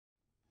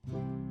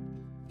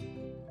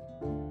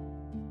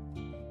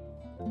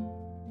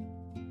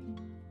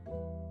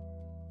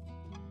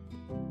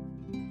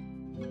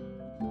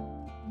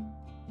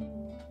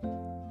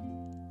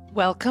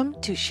Welcome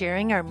to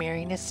Sharing Our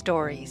Marianist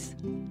Stories.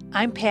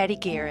 I'm Patty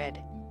Garrett.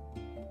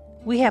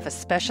 We have a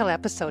special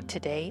episode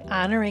today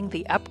honoring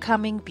the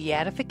upcoming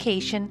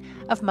Beatification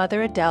of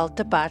Mother Adèle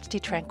de Botz de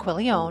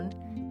Tranquillon,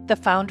 the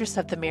foundress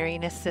of the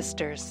Marianist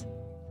Sisters.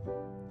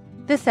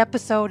 This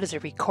episode is a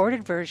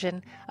recorded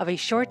version of a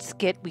short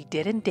skit we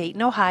did in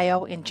Dayton,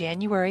 Ohio in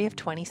January of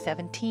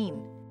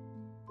 2017.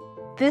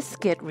 This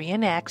skit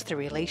reenacts the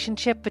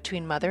relationship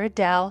between Mother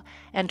Adèle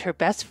and her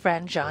best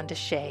friend Jeanne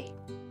Diché.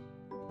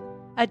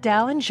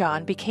 Adèle and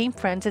Jeanne became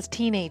friends as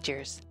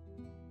teenagers.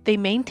 They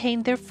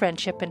maintained their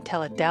friendship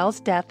until Adèle's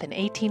death in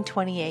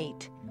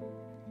 1828.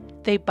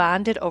 They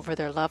bonded over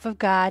their love of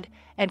God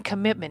and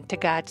commitment to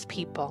God's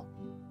people.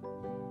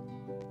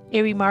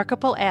 A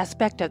remarkable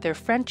aspect of their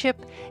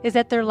friendship is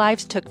that their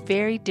lives took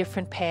very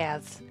different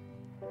paths.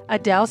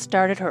 Adèle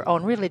started her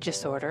own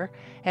religious order,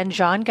 and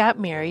Jeanne got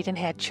married and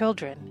had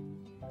children.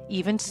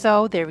 Even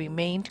so, they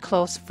remained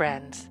close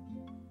friends.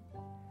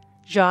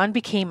 Jeanne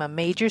became a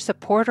major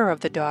supporter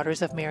of the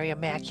daughters of Mary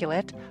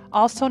Immaculate,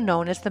 also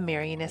known as the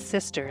Marianist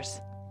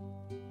Sisters.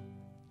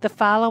 The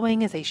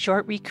following is a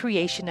short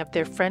recreation of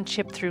their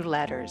friendship through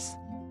letters.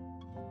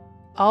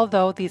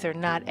 Although these are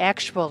not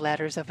actual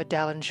letters of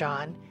Adèle and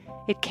Jeanne,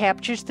 it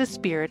captures the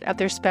spirit of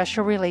their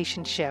special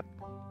relationship.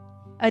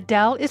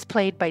 Adèle is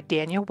played by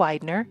Daniel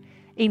Widener,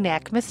 a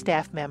NACMS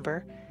staff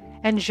member,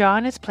 and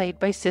Jeanne is played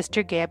by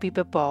Sister Gabby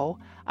Bebeau,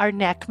 our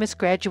NACMS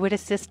graduate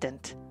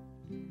assistant.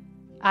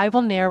 I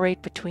will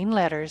narrate between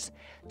letters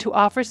to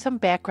offer some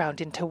background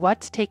into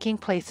what's taking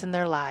place in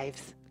their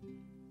lives.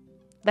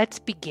 Let's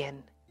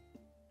begin.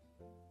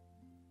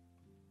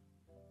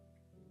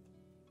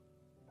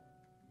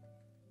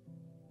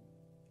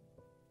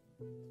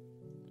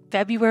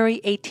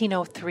 February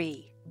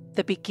 1803,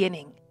 the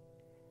beginning.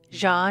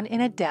 Jeanne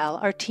and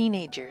Adèle are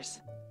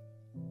teenagers.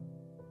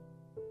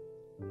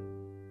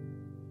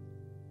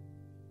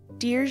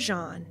 Dear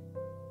Jeanne,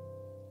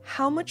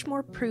 how much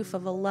more proof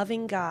of a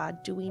loving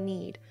God do we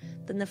need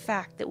than the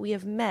fact that we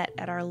have met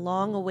at our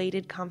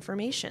long-awaited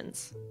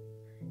confirmations?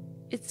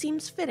 It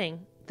seems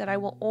fitting that I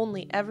will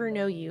only ever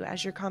know you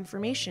as your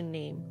confirmation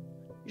name,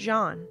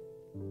 Jeanne,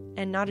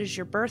 and not as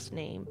your birth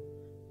name,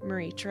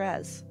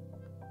 Marie-Thérèse.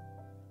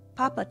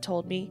 Papa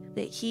told me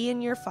that he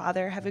and your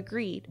father have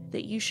agreed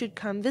that you should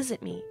come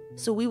visit me,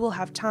 so we will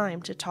have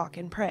time to talk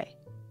and pray.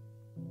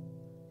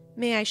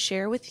 May I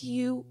share with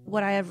you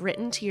what I have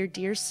written to your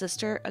dear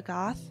sister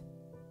Agathe?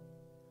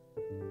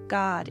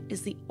 God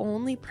is the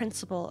only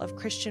principle of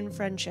Christian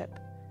friendship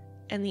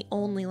and the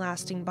only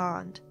lasting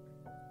bond.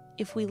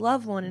 If we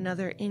love one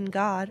another in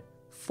God,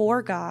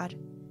 for God,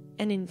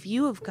 and in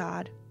view of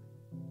God,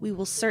 we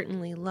will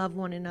certainly love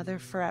one another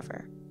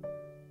forever.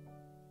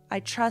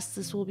 I trust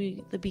this will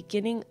be the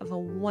beginning of a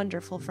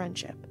wonderful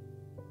friendship.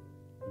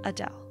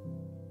 Adèle.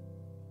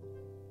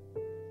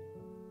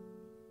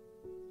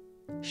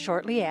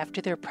 Shortly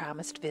after their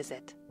promised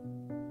visit.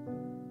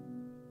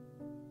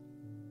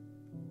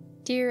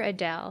 Dear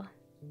Adèle,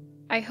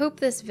 I hope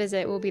this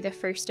visit will be the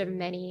first of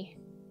many.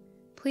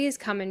 Please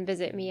come and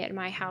visit me at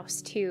my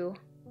house too.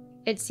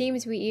 It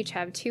seems we each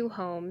have two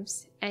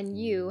homes, and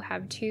you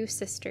have two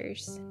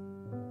sisters.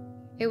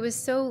 It was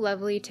so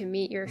lovely to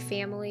meet your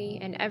family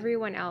and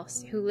everyone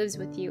else who lives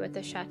with you at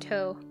the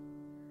chateau.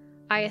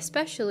 I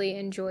especially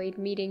enjoyed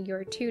meeting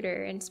your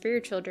tutor and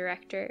spiritual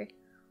director,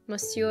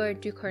 Monsieur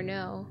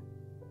Ducournau.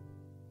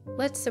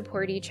 Let's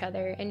support each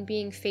other in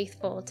being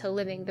faithful to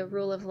living the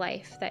rule of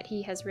life that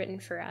he has written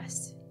for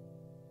us.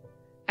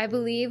 I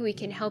believe we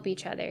can help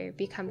each other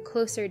become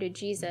closer to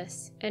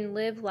Jesus and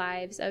live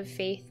lives of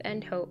faith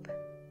and hope.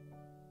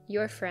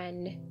 Your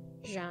friend,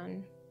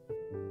 Jeanne.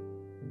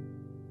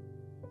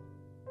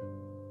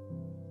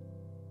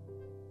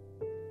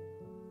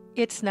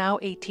 It's now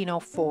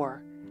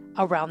 1804,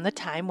 around the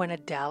time when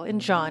Adèle and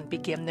Jeanne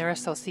begin their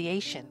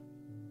association.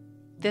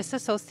 This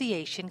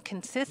association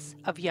consists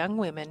of young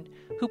women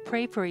who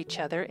pray for each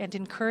other and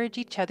encourage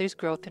each other's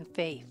growth in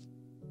faith.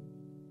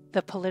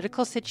 The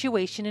political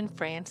situation in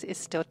France is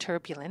still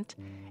turbulent,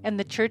 and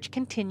the Church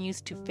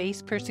continues to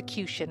face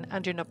persecution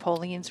under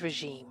Napoleon's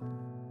regime.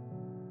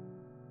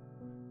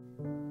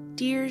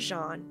 Dear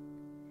Jeanne,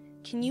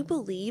 can you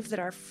believe that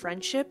our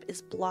friendship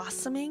is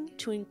blossoming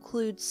to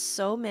include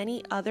so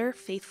many other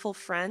faithful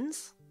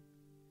friends?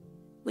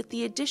 With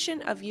the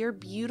addition of your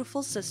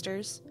beautiful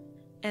sisters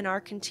and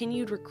our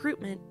continued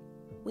recruitment,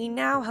 we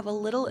now have a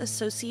little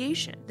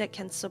association that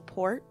can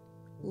support,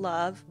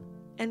 love,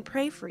 and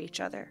pray for each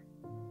other.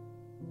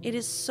 It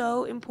is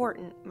so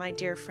important, my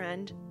dear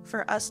friend,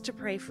 for us to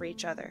pray for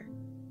each other,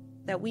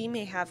 that we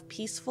may have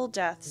peaceful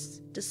deaths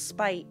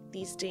despite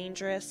these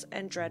dangerous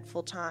and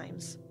dreadful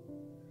times.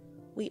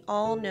 We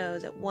all know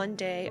that one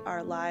day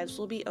our lives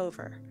will be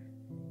over,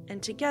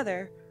 and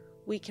together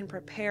we can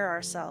prepare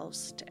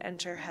ourselves to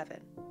enter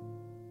heaven.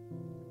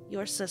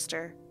 Your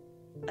sister,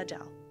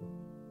 Adèle.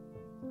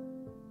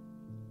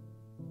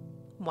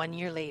 1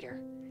 year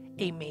later,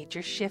 a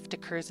major shift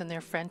occurs in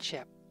their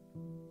friendship.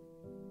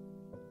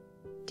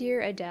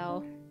 Dear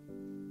Adèle,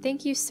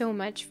 thank you so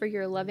much for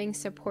your loving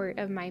support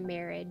of my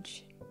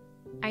marriage.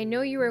 I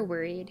know you are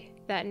worried,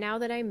 that now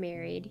that I'm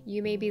married,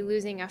 you may be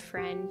losing a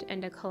friend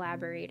and a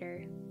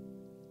collaborator.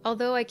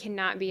 Although I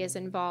cannot be as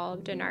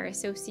involved in our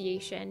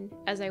association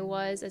as I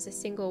was as a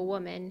single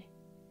woman,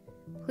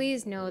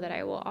 please know that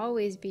I will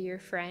always be your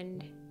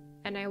friend,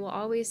 and I will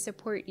always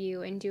support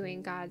you in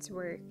doing God's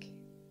work.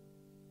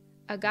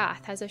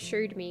 Agath has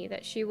assured me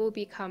that she will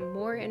become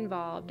more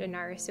involved in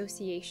our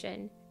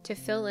association to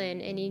fill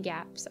in any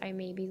gaps I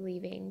may be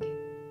leaving.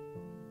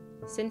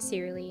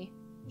 Sincerely,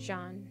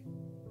 Jeanne.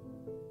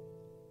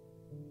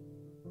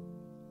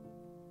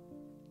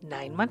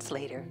 9 months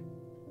later.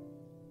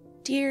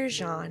 Dear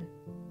Jeanne,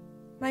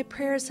 my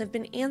prayers have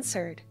been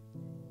answered.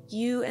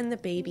 You and the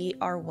baby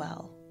are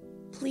well.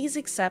 Please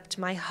accept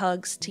my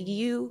hugs to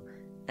you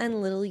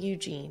and little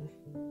Eugene.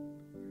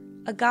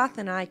 Agath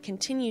and I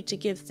continue to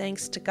give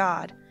thanks to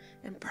God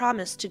and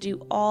promise to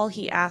do all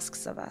He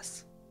asks of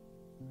us.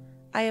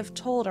 I have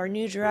told our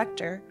new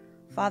director,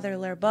 Father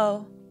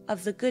Lerbeau,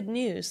 of the good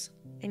news,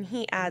 and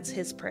he adds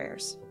his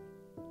prayers.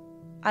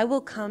 I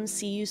will come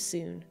see you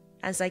soon,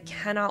 as I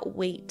cannot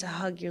wait to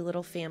hug your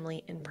little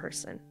family in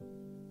person.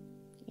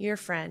 Your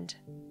friend,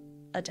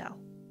 Adèle.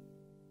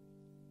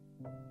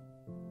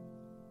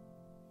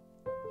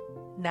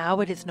 Now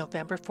it is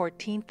November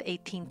 14th,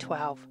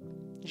 1812.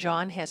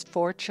 Jeanne has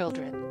 4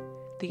 children.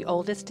 The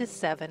oldest is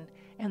 7,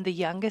 and the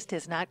youngest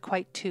is not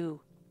quite 2.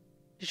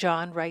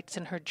 Jeanne writes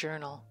in her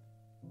journal,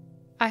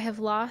 I have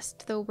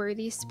lost the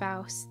worthy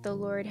spouse the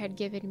Lord had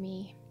given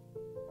me.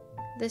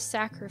 This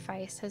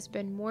sacrifice has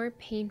been more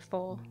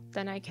painful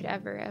than I could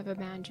ever have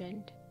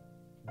imagined.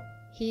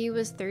 He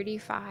was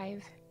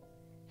 35,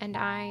 and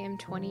I am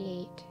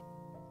 28.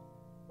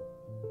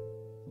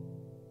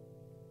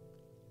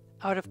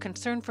 Out of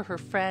concern for her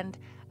friend,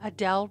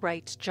 Adèle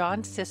writes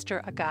Jeanne's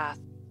sister Agath.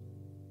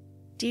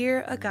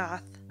 Dear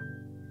Agath,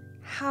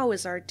 how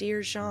is our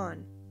dear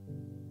Jeanne?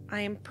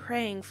 I am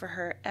praying for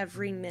her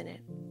every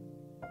minute.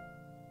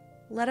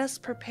 Let us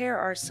prepare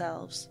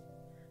ourselves,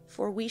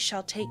 for we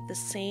shall take the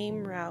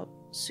same route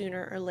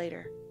sooner or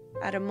later,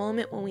 at a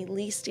moment when we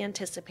least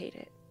anticipate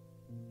it.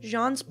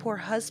 Jeanne's poor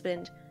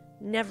husband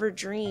never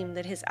dreamed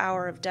that his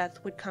hour of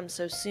death would come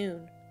so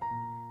soon.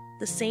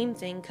 The same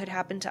thing could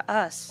happen to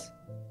us.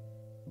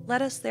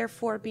 Let us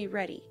therefore be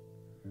ready,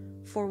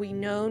 for we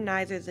know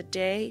neither the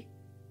day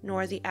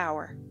nor the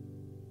hour.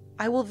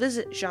 I will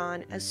visit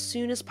Jeanne as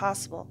soon as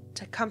possible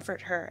to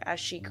comfort her as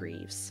she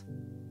grieves.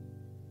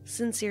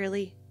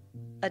 Sincerely,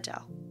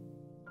 Adèle.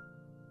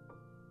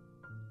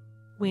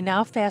 We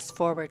now fast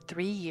forward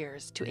 3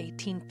 years to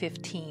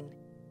 1815.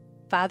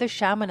 Father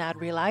Chaminade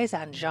relies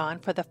on Jeanne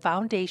for the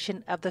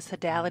foundation of the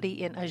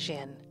sodality in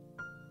Agen.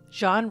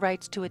 Jeanne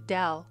writes to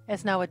Adèle,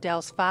 as now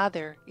Adèle's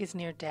father is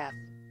near death.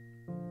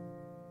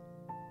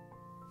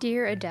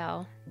 Dear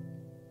Adèle,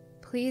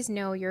 please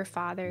know your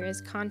father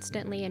is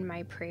constantly in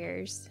my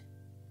prayers.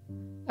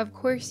 Of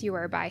course you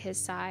are by his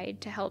side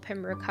to help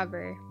him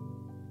recover.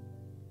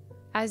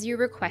 As you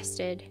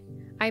requested,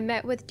 I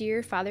met with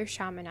dear Father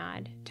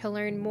Chaminade to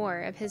learn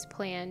more of his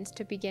plans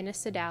to begin a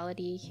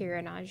sodality here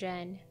in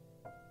Agen.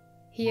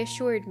 He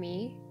assured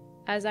me,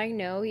 as I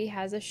know he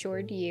has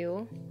assured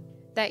you,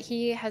 that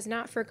he has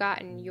not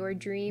forgotten your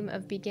dream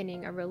of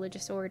beginning a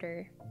religious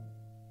order.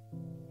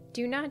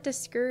 Do not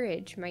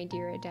discourage, my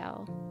dear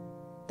Adèle.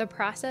 The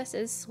process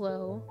is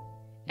slow,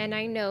 and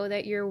I know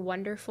that your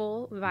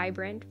wonderful,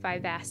 vibrant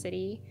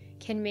vivacity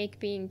can make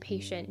being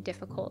patient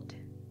difficult.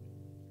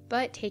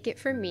 But take it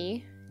from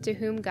me, to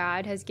whom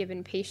God has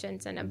given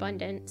patience and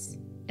abundance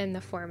in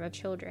the form of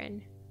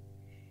children.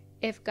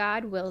 If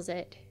God wills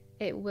it,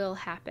 it will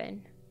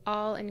happen,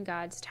 all in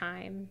God's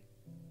time.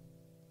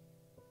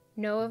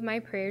 Know of my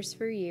prayers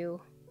for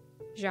you,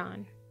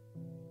 Jeanne.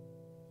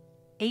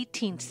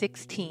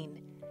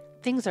 1816.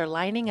 Things are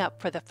lining up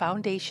for the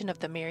foundation of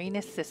the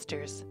Marianist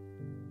Sisters.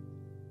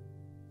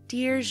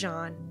 Dear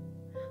Jeanne,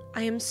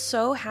 I am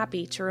so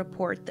happy to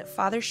report that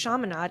Father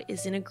Chaminade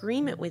is in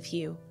agreement with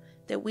you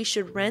that we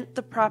should rent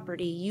the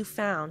property you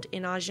found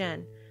in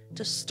Agen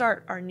to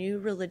start our new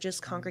religious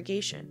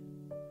congregation.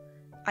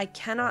 I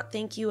cannot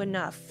thank you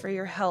enough for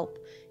your help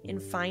in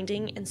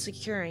finding and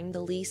securing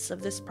the lease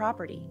of this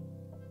property.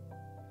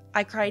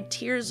 I cried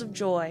tears of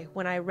joy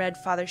when I read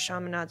Father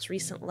Chaminade's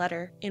recent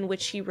letter in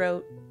which he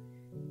wrote,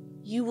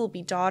 "You will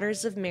be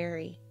daughters of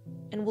Mary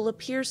and will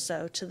appear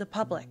so to the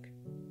public."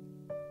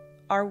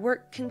 Our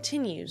work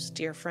continues,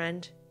 dear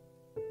friend.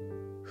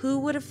 Who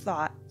would have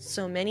thought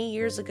so many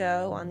years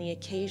ago on the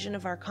occasion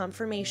of our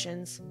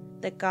confirmations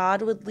that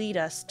God would lead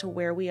us to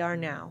where we are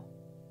now?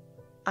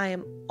 I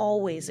am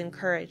always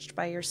encouraged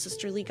by your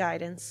sisterly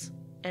guidance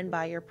and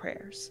by your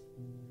prayers.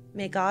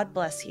 May God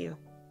bless you.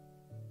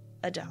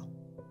 Adèle.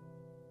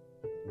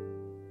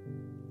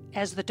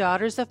 As the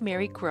daughters of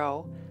Mary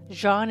grow,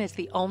 Jeanne is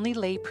the only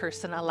lay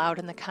person allowed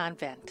in the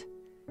convent.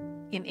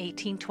 In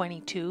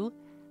 1822,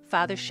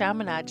 Father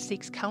Chaminade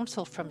seeks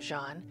counsel from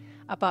Jeanne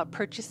about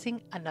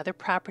purchasing another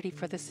property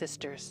for the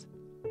sisters.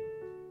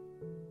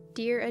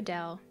 Dear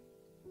Adèle,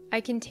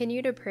 I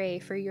continue to pray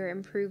for your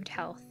improved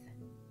health.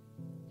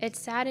 It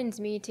saddens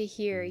me to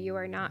hear you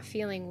are not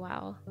feeling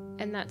well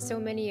and that so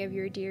many of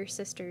your dear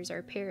sisters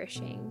are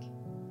perishing.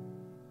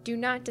 Do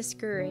not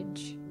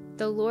discourage.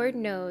 The Lord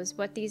knows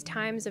what these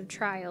times of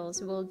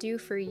trials will do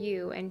for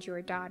you and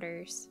your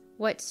daughters,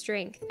 what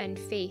strength and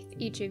faith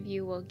each of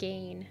you will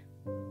gain.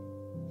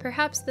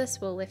 Perhaps this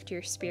will lift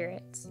your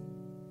spirits.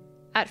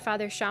 At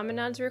Father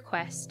Chaminad's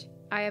request,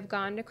 I have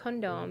gone to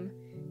Condom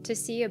to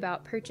see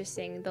about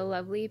purchasing the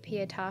lovely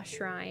Pietà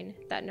shrine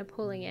that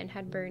Napoleon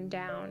had burned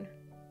down.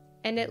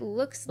 And it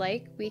looks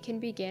like we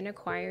can begin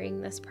acquiring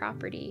this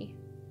property.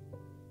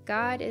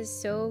 God is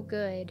so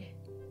good.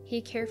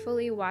 He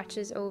carefully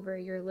watches over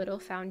your little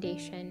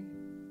foundation.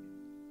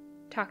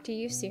 Talk to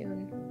you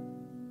soon.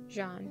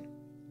 Jeanne.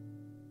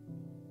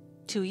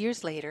 2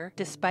 years later,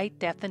 despite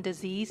death and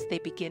disease, they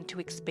begin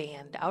to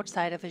expand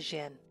outside of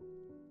Agen.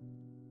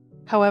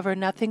 However,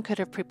 nothing could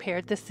have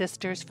prepared the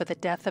sisters for the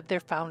death of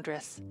their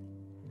foundress.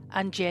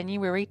 On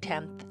January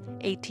 10th,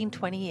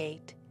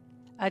 1828,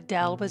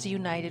 Adèle was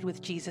united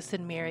with Jesus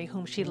and Mary,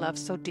 whom she loved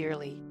so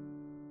dearly.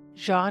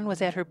 Jeanne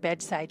was at her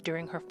bedside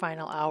during her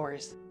final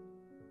hours.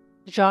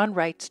 Jeanne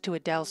writes to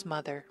Adèle's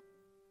mother,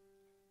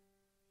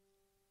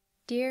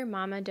 Dear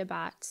Mama de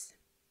Batz,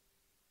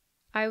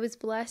 I was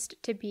blessed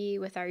to be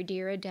with our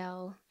dear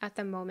Adèle at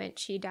the moment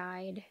she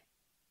died.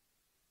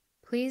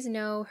 Please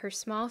know her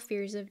small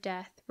fears of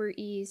death were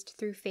eased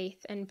through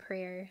faith and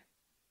prayer.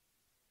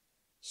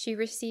 She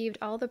received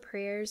all the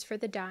prayers for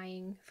the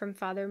dying from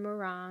Father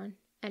Morin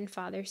and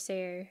Father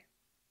Serre.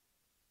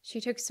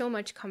 She took so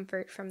much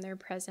comfort from their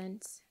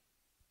presence.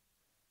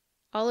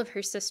 All of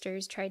her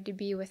sisters tried to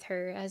be with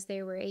her as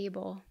they were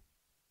able.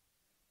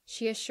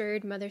 She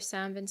assured Mother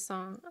Saint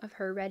Vincent of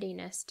her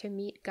readiness to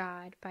meet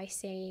God by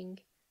saying,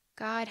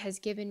 God has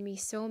given me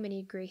so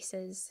many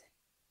graces.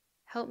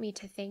 Help me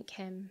to thank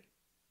Him.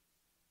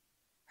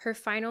 Her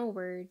final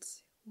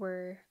words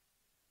were,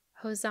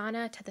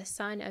 Hosanna to the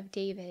Son of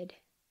David.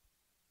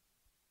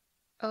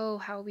 Oh,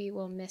 how we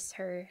will miss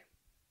her.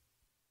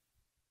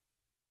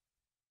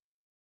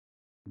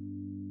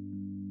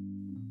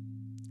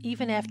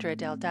 Even after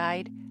Adèle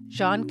died,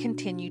 Jeanne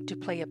continued to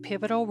play a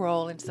pivotal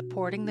role in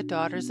supporting the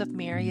Daughters of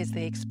Mary as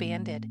they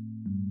expanded.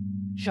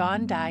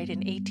 Jeanne died in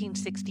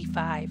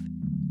 1865.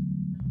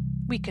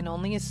 We can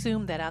only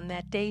assume that on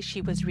that day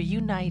she was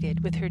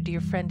reunited with her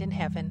dear friend in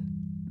heaven.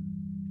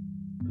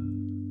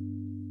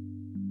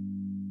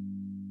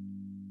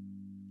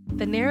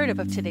 The narrative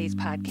of today's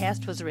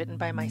podcast was written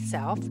by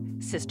myself,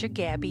 Sister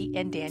Gabby,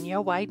 and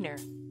Danielle Widener.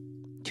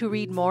 To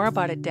read more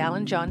about Adèle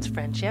and Jeanne's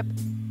friendship,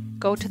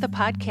 go to the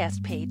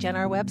podcast page on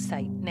our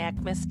website,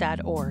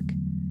 nacmis.org.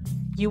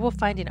 You will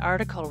find an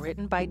article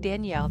written by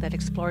Danielle that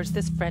explores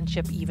this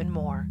friendship even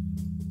more.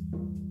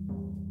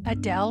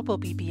 Adèle will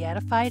be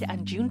beatified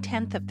on June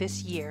 10th of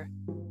this year.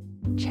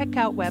 Check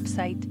out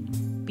website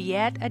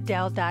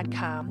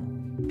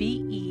beatadele.com,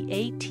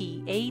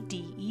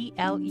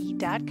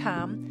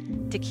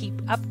 beatadele.com, to keep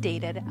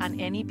updated on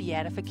any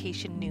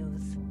beatification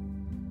news.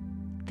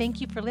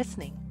 Thank you for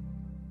listening.